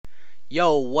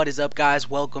Yo, what is up, guys?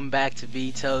 Welcome back to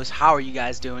Bitos. How are you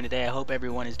guys doing today? I hope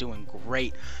everyone is doing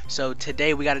great. So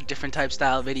today we got a different type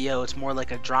style video. It's more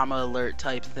like a drama alert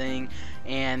type thing,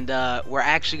 and we're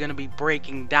actually going to be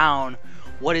breaking down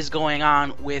what is going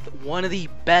on with one of the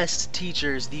best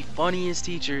teachers, the funniest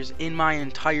teachers in my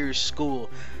entire school.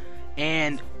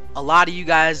 And a lot of you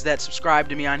guys that subscribe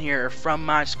to me on here are from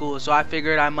my school, so I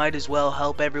figured I might as well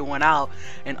help everyone out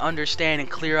and understand and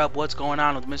clear up what's going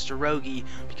on with Mr. Rogi,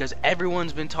 because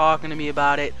everyone's been talking to me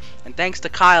about it. And thanks to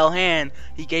Kyle Han,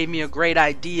 he gave me a great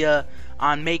idea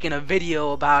on making a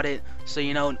video about it. So,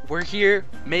 you know, we're here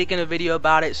making a video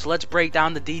about it, so let's break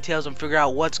down the details and figure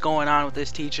out what's going on with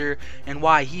this teacher and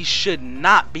why he should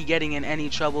not be getting in any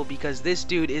trouble, because this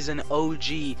dude is an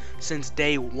OG since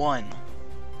day one.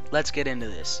 Let's get into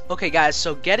this. Okay, guys,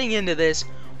 so getting into this,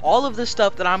 all of the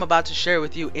stuff that I'm about to share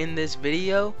with you in this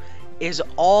video is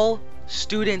all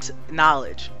student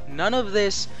knowledge. None of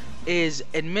this is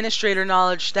administrator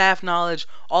knowledge, staff knowledge.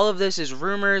 All of this is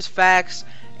rumors, facts,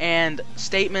 and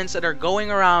statements that are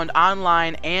going around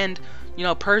online and, you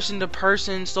know, person to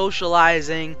person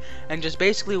socializing, and just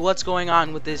basically what's going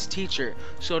on with this teacher.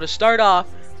 So to start off,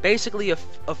 basically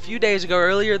a few days ago,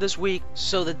 earlier this week,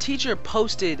 so the teacher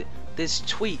posted this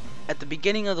tweet at the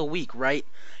beginning of the week, right?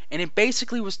 And it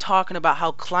basically was talking about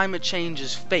how climate change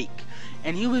is fake,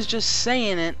 and he was just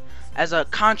saying it as a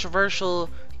controversial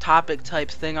topic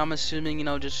type thing. I'm assuming, you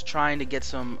know, just trying to get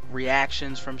some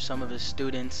reactions from some of his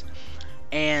students.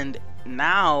 And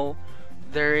now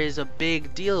there is a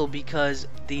big deal because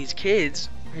these kids,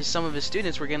 some of his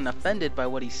students, were getting offended by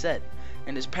what he said,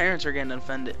 and his parents are getting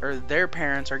offended, or their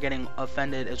parents are getting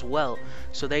offended as well.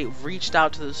 So they reached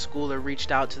out to the school, or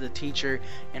reached out to the teacher,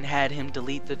 and had him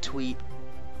delete the tweet.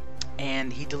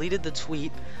 And he deleted the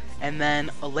tweet, and then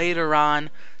later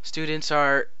on, students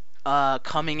are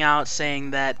coming out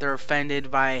saying that they're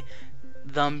offended by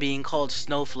them being called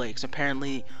snowflakes.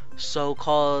 Apparently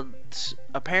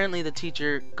the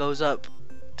teacher goes up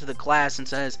to the class and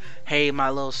says, "Hey, my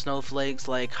little snowflakes,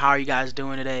 like, how are you guys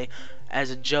doing today?"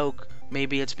 as a joke.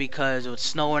 Maybe it's because it's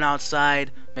snowing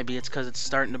outside, maybe it's because it's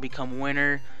starting to become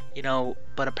winter, you know,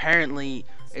 but apparently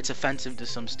it's offensive to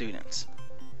some students,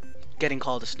 getting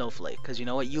called a snowflake, because you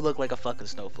know what, you look like a fucking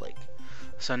snowflake.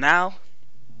 So now,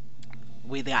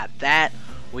 we got that,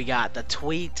 we got the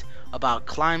tweet about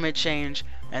climate change,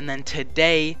 and then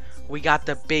today, we got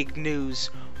the big news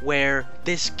where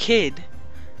this kid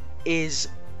is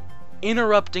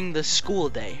interrupting the school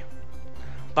day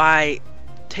by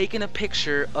taking a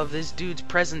picture of this dude's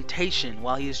presentation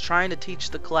while he is trying to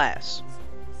teach the class.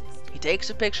 He takes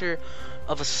a picture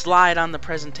of a slide on the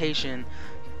presentation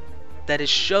that is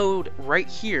showed right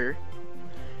here,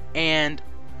 and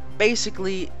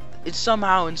basically it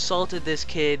somehow insulted this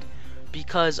kid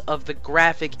because of the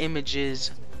graphic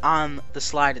images on the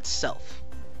slide itself.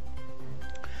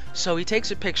 So he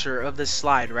takes a picture of this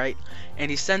slide, right,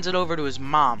 and he sends it over to his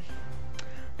mom.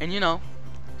 And you know,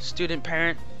 student,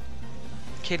 parent,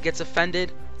 kid gets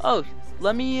offended. Oh,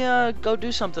 let me go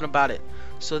do something about it.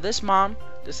 So this mom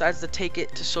decides to take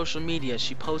it to social media.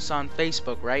 She posts on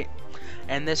Facebook, right?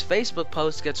 And this Facebook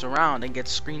post gets around and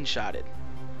gets screenshotted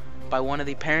by one of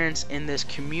the parents in this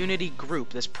community group,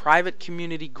 this private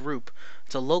community group.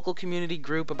 It's a local community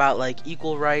group about like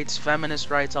equal rights,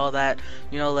 feminist rights, all that,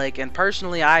 you know, like, and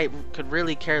personally I could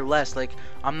really care less. Like,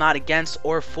 I'm not against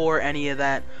or for any of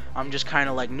that. I'm just kind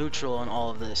of like neutral on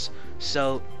all of this.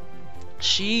 So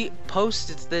she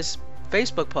posted this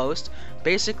Facebook post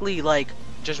basically like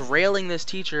just railing this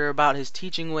teacher about his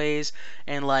teaching ways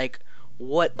and like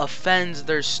what offends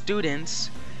their students.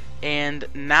 And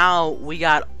now we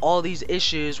got all these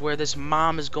issues where this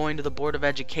mom is going to the Board of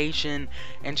Education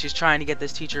and she's trying to get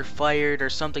this teacher fired or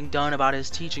something done about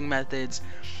his teaching methods.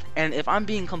 And if I'm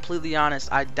being completely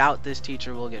honest, I doubt this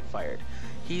teacher will get fired.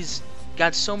 He's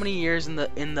got so many years in the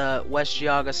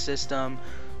Westg system,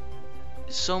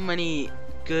 so many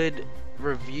good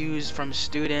reviews from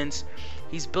students.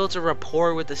 He's built a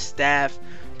rapport with the staff.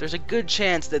 There's a good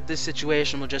chance that this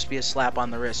situation will just be a slap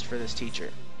on the wrist for this teacher.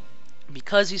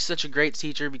 Because he's such a great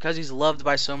teacher, because he's loved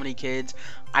by so many kids,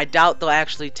 I doubt they'll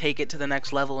actually take it to the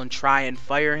next level and try and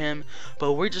fire him.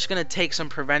 But we're just going to take some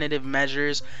preventative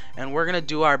measures, and we're going to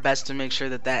do our best to make sure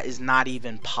that that is not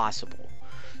even possible.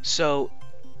 So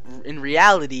in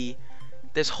reality,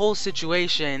 this whole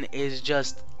situation is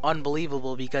just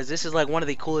unbelievable, because this is like one of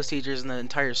the coolest teachers in the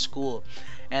entire school.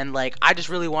 And like, I just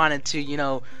really wanted to, you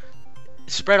know,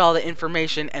 spread all the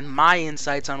information and my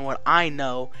insights on what I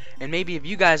know. And maybe if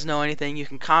you guys know anything, you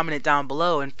can comment it down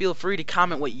below, and feel free to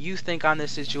comment what you think on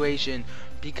this situation,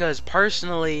 because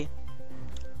personally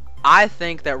I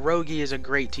think that Rogi is a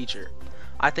great teacher.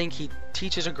 I think he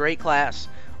teaches a great class.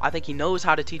 I think he knows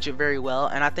how to teach it very well,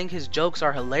 and I think his jokes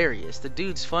are hilarious. The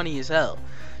dude's funny as hell.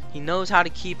 He knows how to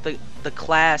keep the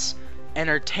class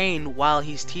entertained while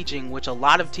he's teaching, which a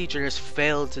lot of teachers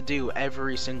fail to do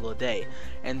every single day.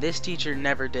 And this teacher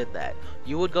never did that.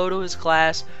 You would go to his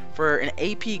class for an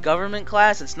AP government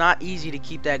class. It's not easy to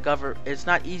keep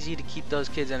those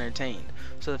kids entertained.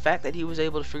 So the fact that he was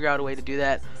able to figure out a way to do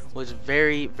that was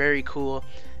very, very cool.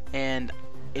 And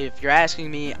if you're asking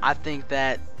me, I think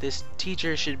that this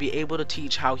teacher should be able to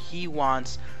teach how he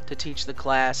wants to teach the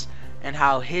class, and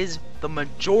how the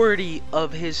majority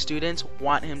of his students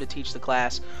want him to teach the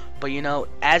class. But you know,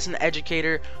 as an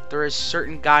educator, there is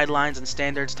certain guidelines and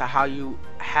standards to how you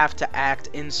have to act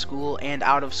in school and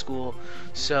out of school.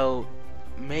 So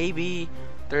maybe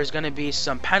there's gonna be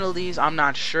some penalties, I'm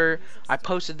not sure. I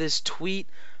posted this tweet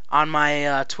on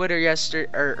my Twitter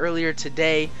earlier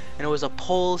today, and it was a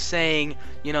poll saying,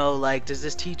 you know, like, does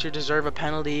this teacher deserve a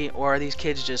penalty, or are these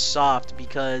kids just soft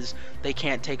because they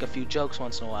can't take a few jokes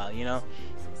once in a while, you know?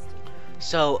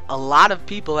 So a lot of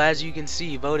people, as you can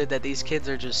see, voted that these kids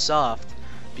are just soft,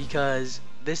 because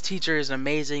this teacher is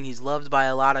amazing. He's loved by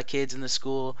a lot of kids in the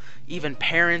school. Even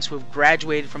parents who have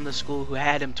graduated from the school who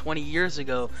had him 20 years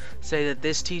ago say that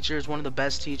this teacher is one of the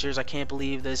best teachers. I can't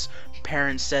believe this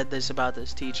parent said this about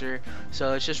this teacher.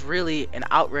 So it's just really an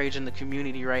outrage in the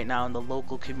community right now, in the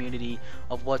local community,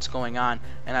 of what's going on.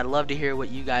 And I'd love to hear what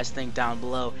you guys think down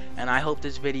below. And I hope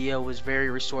this video was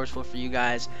very resourceful for you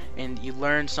guys, and you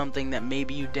learned something that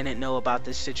maybe you didn't know about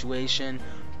this situation.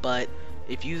 But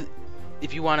if you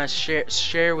want to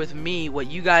share with me what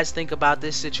you guys think about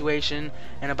this situation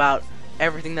and about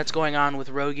everything that's going on with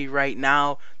Rogi right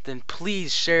now, then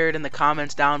please share it in the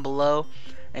comments down below.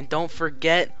 And don't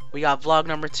forget, we got vlog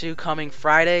number 2 coming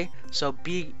Friday, so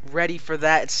be ready for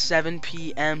that at 7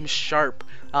 p.m. sharp.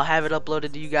 I'll have it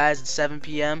uploaded to you guys at 7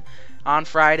 p.m. on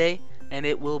Friday, and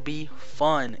it will be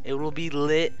fun. It will be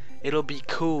lit. It'll be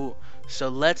cool. So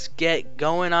let's get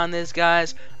going on this,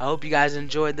 guys. I hope you guys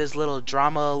enjoyed this little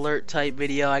drama alert type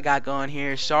video I got going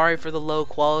here. Sorry for the low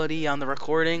quality on the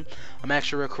recording. I'm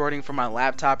actually recording from my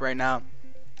laptop right now.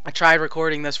 I tried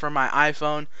recording this from my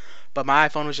iPhone, but my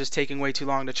iPhone was just taking way too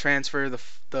long to transfer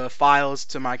the files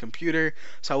to my computer,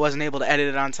 so I wasn't able to edit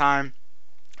it on time.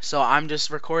 So I'm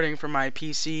just recording from my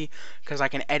PC because I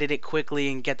can edit it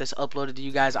quickly and get this uploaded to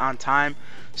you guys on time.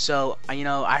 So, you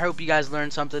know, I hope you guys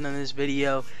learned something in this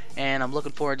video, and I'm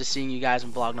looking forward to seeing you guys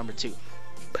in vlog number 2.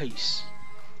 Peace.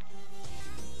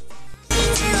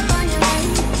 On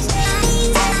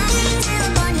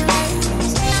your